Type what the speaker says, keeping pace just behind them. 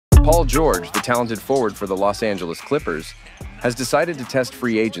Paul George, the talented forward for the Los Angeles Clippers, has decided to test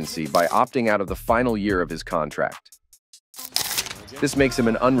free agency by opting out of the final year of his contract. This makes him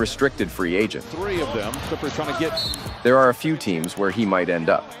an unrestricted free agent. Three of them, Clippers trying to get. There are a few teams where he might end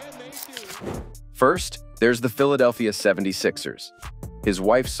up. First, there's the Philadelphia 76ers. His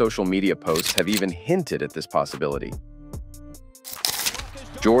wife's social media posts have even hinted at this possibility.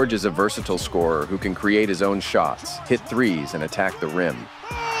 George is a versatile scorer who can create his own shots, hit threes, and attack the rim.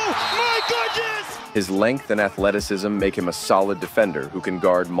 Oh, my goodness! His length and athleticism make him a solid defender who can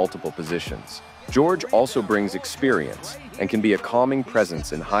guard multiple positions. George also brings experience and can be a calming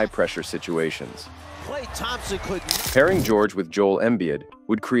presence in high-pressure situations. Pairing George with Joel Embiid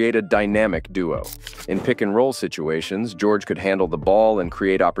would create a dynamic duo. In pick-and-roll situations, George could handle the ball and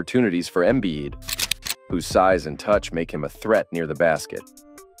create opportunities for Embiid, whose size and touch make him a threat near the basket.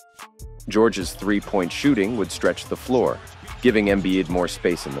 George's three-point shooting would stretch the floor, giving Embiid more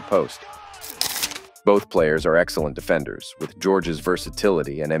space in the post. Both players are excellent defenders, with George's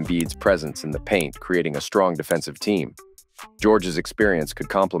versatility and Embiid's presence in the paint creating a strong defensive team. George's experience could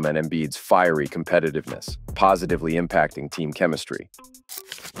complement Embiid's fiery competitiveness, positively impacting team chemistry.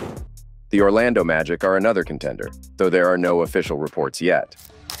 The Orlando Magic are another contender, though there are no official reports yet.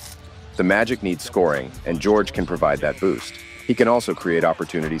 The Magic need scoring, and George can provide that boost. He can also create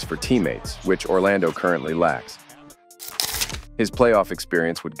opportunities for teammates, which Orlando currently lacks. His playoff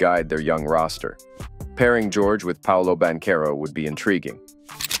experience would guide their young roster. Pairing George with Paolo Banchero would be intriguing.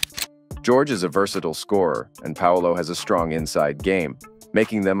 George is a versatile scorer, and Paolo has a strong inside game,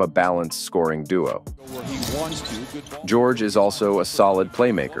 making them a balanced scoring duo. George is also a solid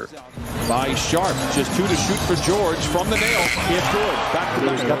playmaker. By Sharp, just two to shoot for George from the nail. It's good. Back to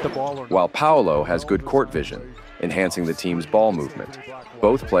the got the ball. While Paolo has good court vision, enhancing the team's ball movement.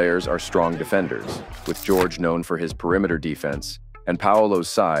 Both players are strong defenders, with George known for his perimeter defense and Paolo's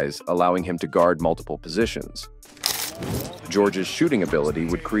size allowing him to guard multiple positions. George's shooting ability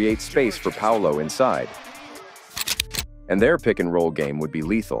would create space for Paolo inside, and their pick-and-roll game would be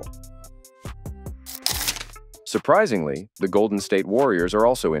lethal. Surprisingly, the Golden State Warriors are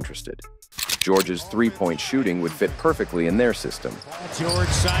also interested. George's three-point shooting would fit perfectly in their system, George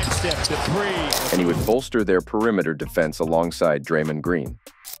sidesteps the three, and he would bolster their perimeter defense alongside Draymond Green.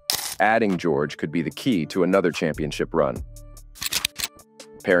 Adding George could be the key to another championship run.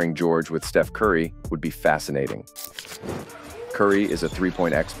 Pairing George with Steph Curry would be fascinating. Curry is a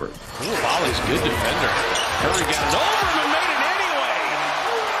three-point expert. Volley's good defender. Curry got it over him and made it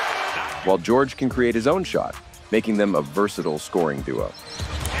anyway. While George can create his own shot, making them a versatile scoring duo.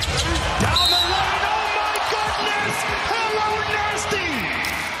 Down the lane, oh my goodness! Hello,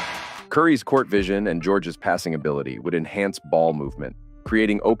 nasty! Curry's court vision and George's passing ability would enhance ball movement,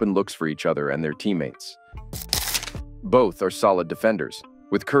 creating open looks for each other and their teammates. Both are solid defenders,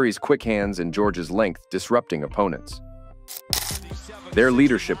 with Curry's quick hands and George's length disrupting opponents. Their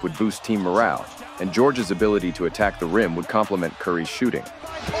leadership would boost team morale, and George's ability to attack the rim would complement Curry's shooting.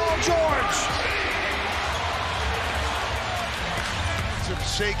 Paul George! To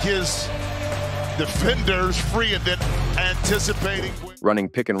shake his defenders free and then anticipating. Running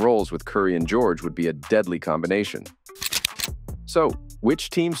pick and rolls with Curry and George would be a deadly combination. So, which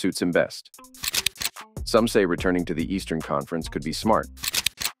team suits him best? Some say returning to the Eastern Conference could be smart,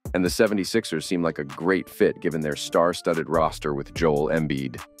 and the 76ers seem like a great fit given their star-studded roster with Joel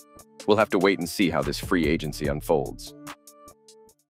Embiid. We'll have to wait and see how this free agency unfolds.